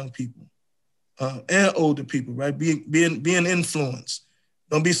these young people and older people, right? Being influenced.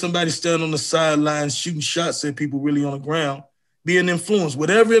 Don't be somebody standing on the sidelines shooting shots at people really on the ground. Be an influence,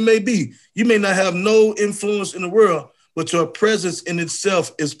 whatever it may be. You may not have no influence in the world, but your presence in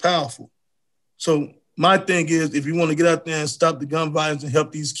itself is powerful. So my thing is, if you want to get out there and stop the gun violence and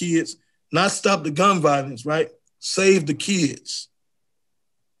help these kids, not stop the gun violence, right? Save the kids.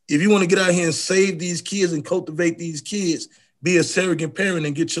 If you want to get out here and save these kids and cultivate these kids, be a surrogate parent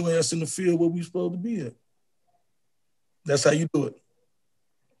and get your ass in the field where we're supposed to be at. That's how you do it.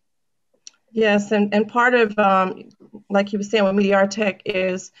 Yes, and part of, like you were saying with Media Tech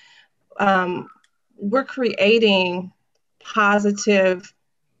is we're creating positive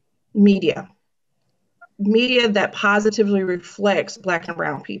media that positively reflects Black and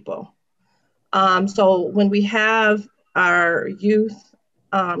Brown people. So when we have our youth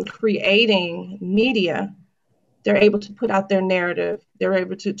creating media, they're able to put out their narrative. They're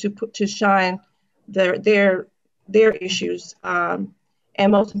able to shine their issues, and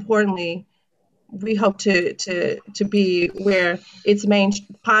most importantly, we hope to be where it's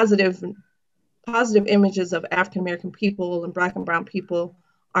positive images of African American people and Black and Brown people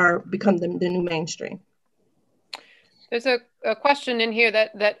are become the new mainstream. There's a question in here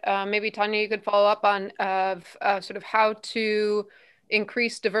that maybe Tanya, you could follow up on, of sort of how to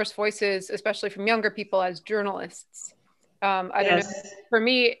increase diverse voices, especially from younger people as journalists. I don't know. For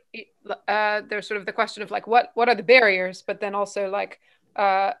me, there's sort of the question of like, what are the barriers, but then also like,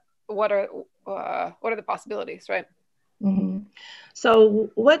 what are the possibilities, right? Mm-hmm. So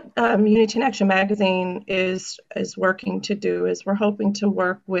what Unity in Action magazine is working to do is we're hoping to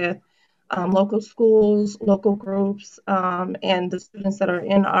work with local schools, local groups, and the students that are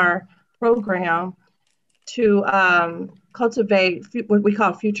in our program to cultivate what we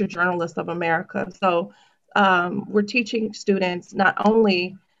call future journalists of America. So we're teaching students not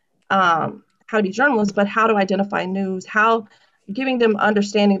only how to be journalists, but how to identify news, giving them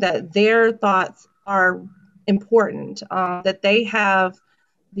understanding that their thoughts are important, that they have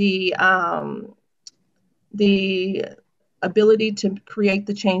the ability to create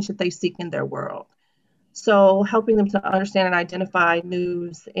the change that they seek in their world. So helping them to understand and identify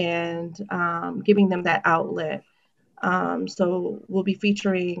news and giving them that outlet. So we'll be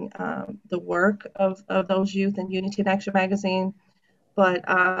featuring the work of those youth in Unity in Action magazine, but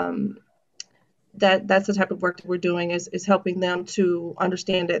that's the type of work that we're doing is helping them to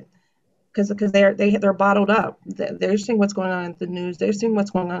understand it, because they're bottled up. They're seeing what's going on in the news. They're seeing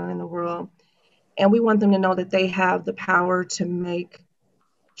what's going on in the world, and we want them to know that they have the power to make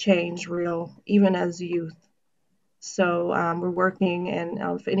change real, even as youth. So we're working, and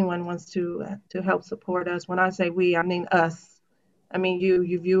if anyone wants to help support us, when I say we, I mean us. I mean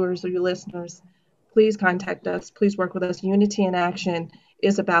you viewers or you listeners. Please contact us. Please work with us. Unity in Action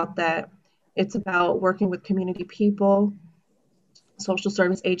is about that. It's about working with community people, social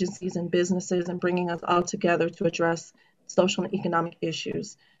service agencies, and businesses, and bringing us all together to address social and economic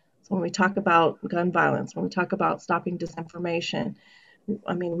issues. So when we talk about gun violence, when we talk about stopping disinformation,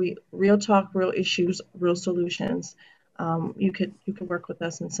 I mean, real talk, real issues, real solutions. You could work with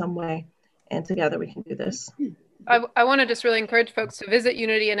us in some way, and together we can do this. I want to just really encourage folks to visit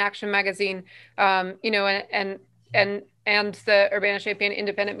Unity in Action magazine, you know, and the Urbana-Champaign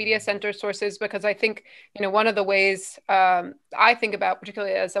Independent Media Center sources, because I think, you know, one of the ways I think about,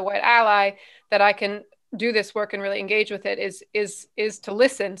 particularly as a white ally, that I can do this work and really engage with it is to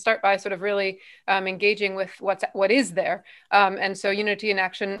listen. Start by sort of really engaging with what is there. And so Unity in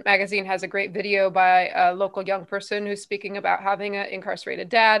Action magazine has a great video by a local young person who's speaking about having an incarcerated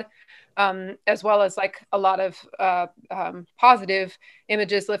dad. As well as like a lot of positive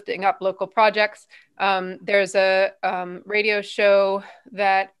images lifting up local projects. There's a radio show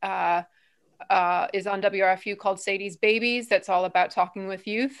that is on WRFU called Sadie's Babies that's all about talking with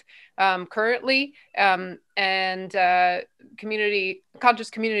youth currently. And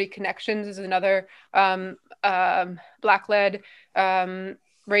Conscious Community Connections is another Black-led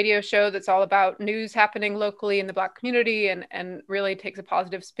radio show that's all about news happening locally in the Black community and really takes a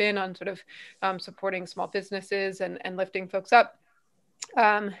positive spin on sort of supporting small businesses and lifting folks up.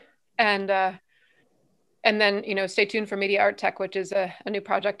 And then, you know, stay tuned for Media Art Tech, which is a new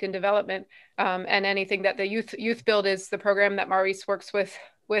project in development. And anything that the Youth Build is the program that Maurice works with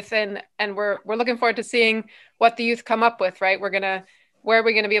and we're looking forward to seeing what the youth come up with, right? Where are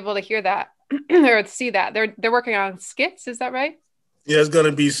we gonna be able to hear that or see that? They're working on skits, is that right? Yeah, it's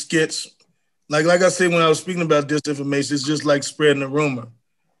gonna be skits. Like I said when I was speaking about disinformation, it's just like spreading a rumor.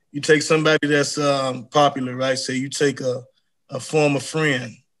 You take somebody that's popular, right? Say you take a former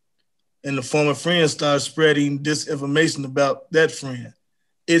friend, and the former friend starts spreading disinformation about that friend.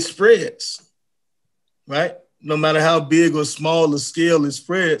 It spreads, right? No matter how big or small the scale it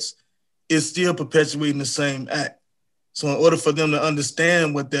spreads, it's still perpetuating the same act. So in order for them to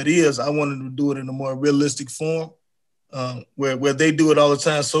understand what that is, I wanted to do it in a more realistic form. Where they do it all the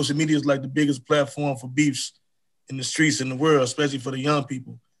time. Social media is like the biggest platform for beefs in the streets in the world, especially for the young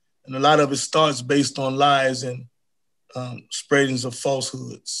people. And a lot of it starts based on lies and spreadings of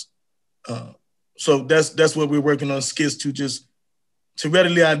falsehoods. So that's what we're working on, skits to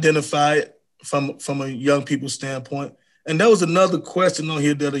readily identify it from a young people's standpoint. And there was another question on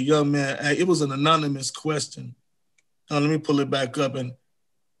here that a young man asked. It was an anonymous question. Let me pull it back up. And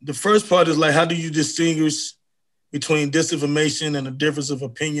the first part is like, how do you distinguish between disinformation and the difference of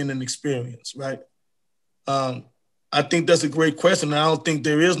opinion and experience, right? I think that's a great question. I don't think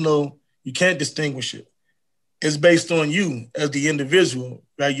you can't distinguish it. It's based on you as the individual,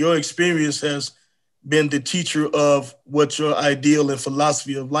 right? Your experience has been the teacher of what your ideal and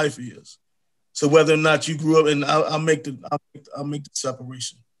philosophy of life is. So whether or not you grew up, and I'll make the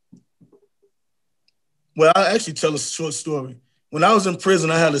separation. Well, I'll actually tell a short story. When I was in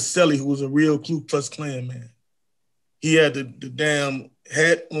prison, I had a cellie who was a real Ku Klux Klan man. He had the damn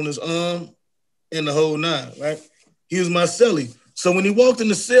hat on his arm and the whole nine, right? He was my cellie. So when he walked in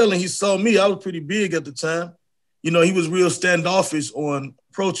the cell and he saw me, I was pretty big at the time. You know, he was real standoffish on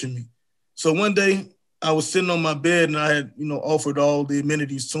approaching me. So one day I was sitting on my bed and I had, you know, offered all the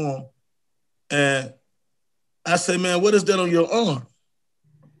amenities to him. And I said, man, what is that on your arm?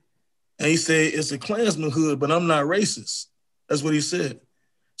 And he said, it's a Klansman hood, but I'm not racist. That's what he said.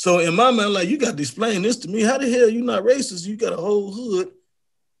 So in my mind, like, you got to explain this to me. How the hell you not racist? You got a whole hood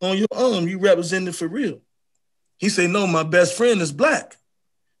on your arm. You represent it for real. He said, no, my best friend is Black.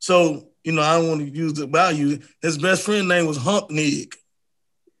 So, you know, I don't want to use the value. His best friend name was Hunk Nig.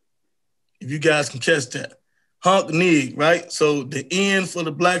 If you guys can catch that. Hunk Nig, right? So the N for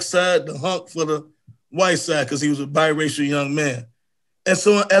the Black side, the hunk for the white side, because he was a biracial young man. And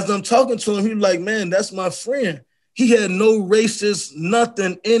so as I'm talking to him, he was like, man, that's my friend. He had no racist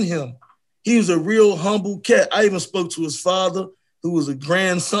nothing in him. He was a real humble cat. I even spoke to his father, who was a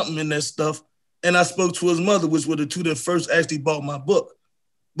grand something in that stuff. And I spoke to his mother, which were the two that first actually bought my book.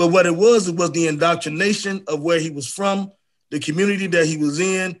 But what it was the indoctrination of where he was from, the community that he was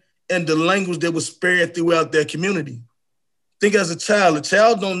in, and the language that was spread throughout their community. Think as a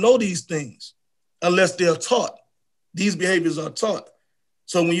child don't know these things unless they're taught. These behaviors are taught.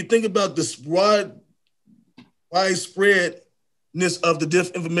 So when you think about this widespreadness of the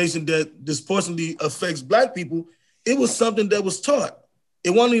disinformation that disproportionately affects Black people, it was something that was taught. It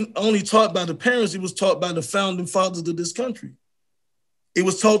wasn't only taught by the parents, it was taught by the founding fathers of this country. It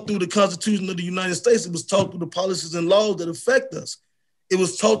was taught through the Constitution of the United States. It was taught through the policies and laws that affect us. It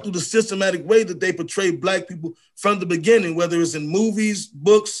was taught through the systematic way that they portray Black people from the beginning, whether it's in movies,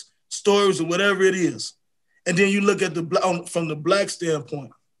 books, stories, or whatever it is. And then you look at from the Black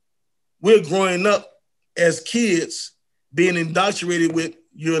standpoint. We're growing up as kids being indoctrinated with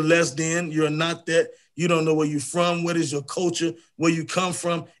you're less than, you're not that, you don't know where you're from, what is your culture, where you come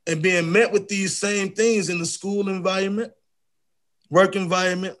from, and being met with these same things in the school environment, work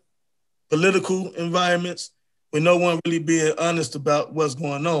environment, political environments with no one really being honest about what's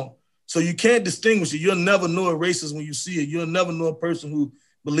going on. So you can't distinguish it. You'll never know a racist when you see it. You'll never know a person who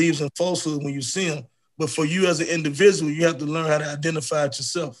believes in falsehood when you see them. But for you as an individual, you have to learn how to identify it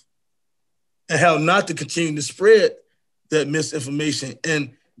yourself and how not to continue to spread that misinformation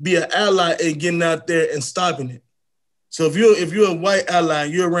and be an ally in getting out there and stopping it. So if you're a white ally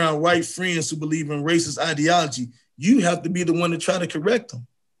and you're around white friends who believe in racist ideology, you have to be the one to try to correct them.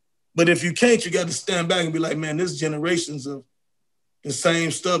 But if you can't, you got to stand back and be like, man, there's generations of the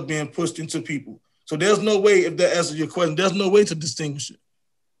same stuff being pushed into people. So there's no way, if that answers your question, there's no way to distinguish it.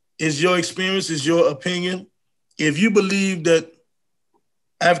 It's your experience, it's your opinion. If you believe that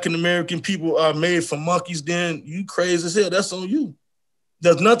African-American people are made from monkeys, then you crazy as hell. That's on you.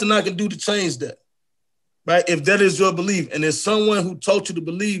 There's nothing I can do to change that, right? If that is your belief, and there's someone who taught you to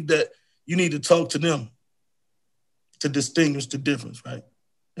believe that, you need to talk to them to distinguish the difference, right?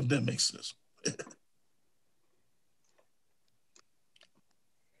 If that makes sense.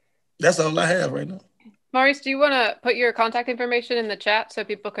 That's all I have right now. Maurice, do you want to put your contact information in the chat so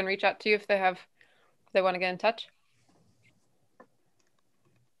people can reach out to you if they want to get in touch?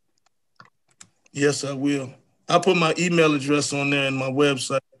 Yes, I will. I'll put my email address on there and my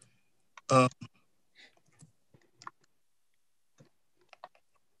website.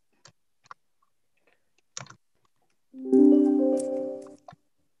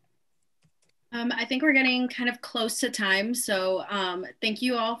 I think we're getting kind of close to time. So thank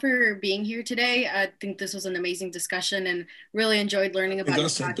you all for being here today. I think this was an amazing discussion and really enjoyed learning about your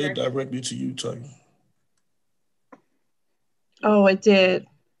project. I sent that directly to you, Tanya. Oh, it did.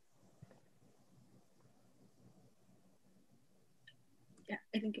 Yeah,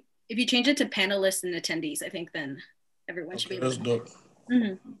 I think if you change it to panelists and attendees, I think then everyone should be able to. That's dope.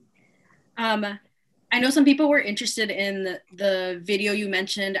 Mm-hmm. I know some people were interested in the video you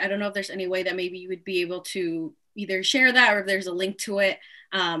mentioned. I don't know if there's any way that maybe you would be able to either share that or if there's a link to it.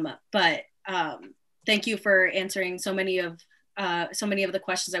 But thank you for answering so many of the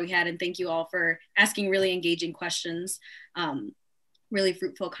questions that we had, and thank you all for asking really engaging questions. Really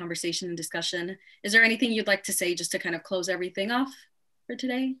fruitful conversation and discussion. Is there anything you'd like to say just to kind of close everything off for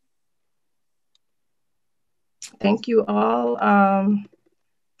today? Thank you all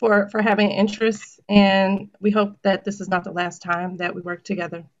for having interest, and we hope that this is not the last time that we work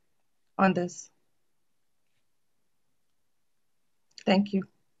together on this. Thank you.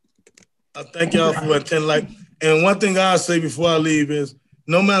 I thank y'all for attending. And one thing I'll say before I leave is,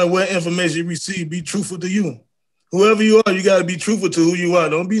 no matter what information you receive, be truthful to you. Whoever you are, you got to be truthful to who you are.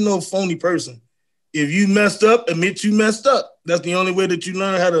 Don't be no phony person. If you messed up, admit you messed up. That's the only way that you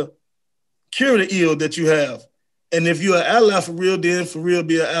learn how to cure the ill that you have. And if you're an ally for real, then for real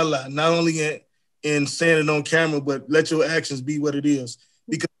be an ally. Not only in saying it on camera, but let your actions be what it is.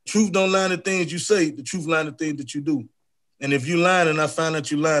 Because the truth don't lie in the things you say, the truth lie in the things that you do. And if you lying and I find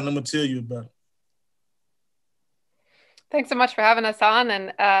out you lying, I'm going to tell you about it. Thanks so much for having us on.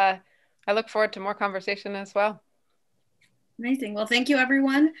 And I look forward to more conversation as well. Amazing. Well, thank you,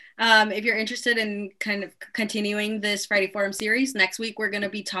 everyone. If you're interested in kind of continuing this Friday Forum series, next week we're going to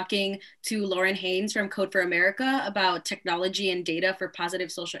be talking to Lauren Haynes from Code for America about technology and data for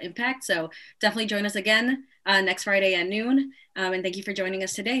positive social impact. So definitely join us again next Friday at noon. And thank you for joining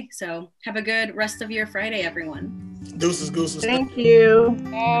us today. So have a good rest of your Friday, everyone. Deuces. Thank you.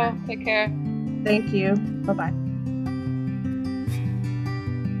 Yeah, take care. Thank you. Bye-bye.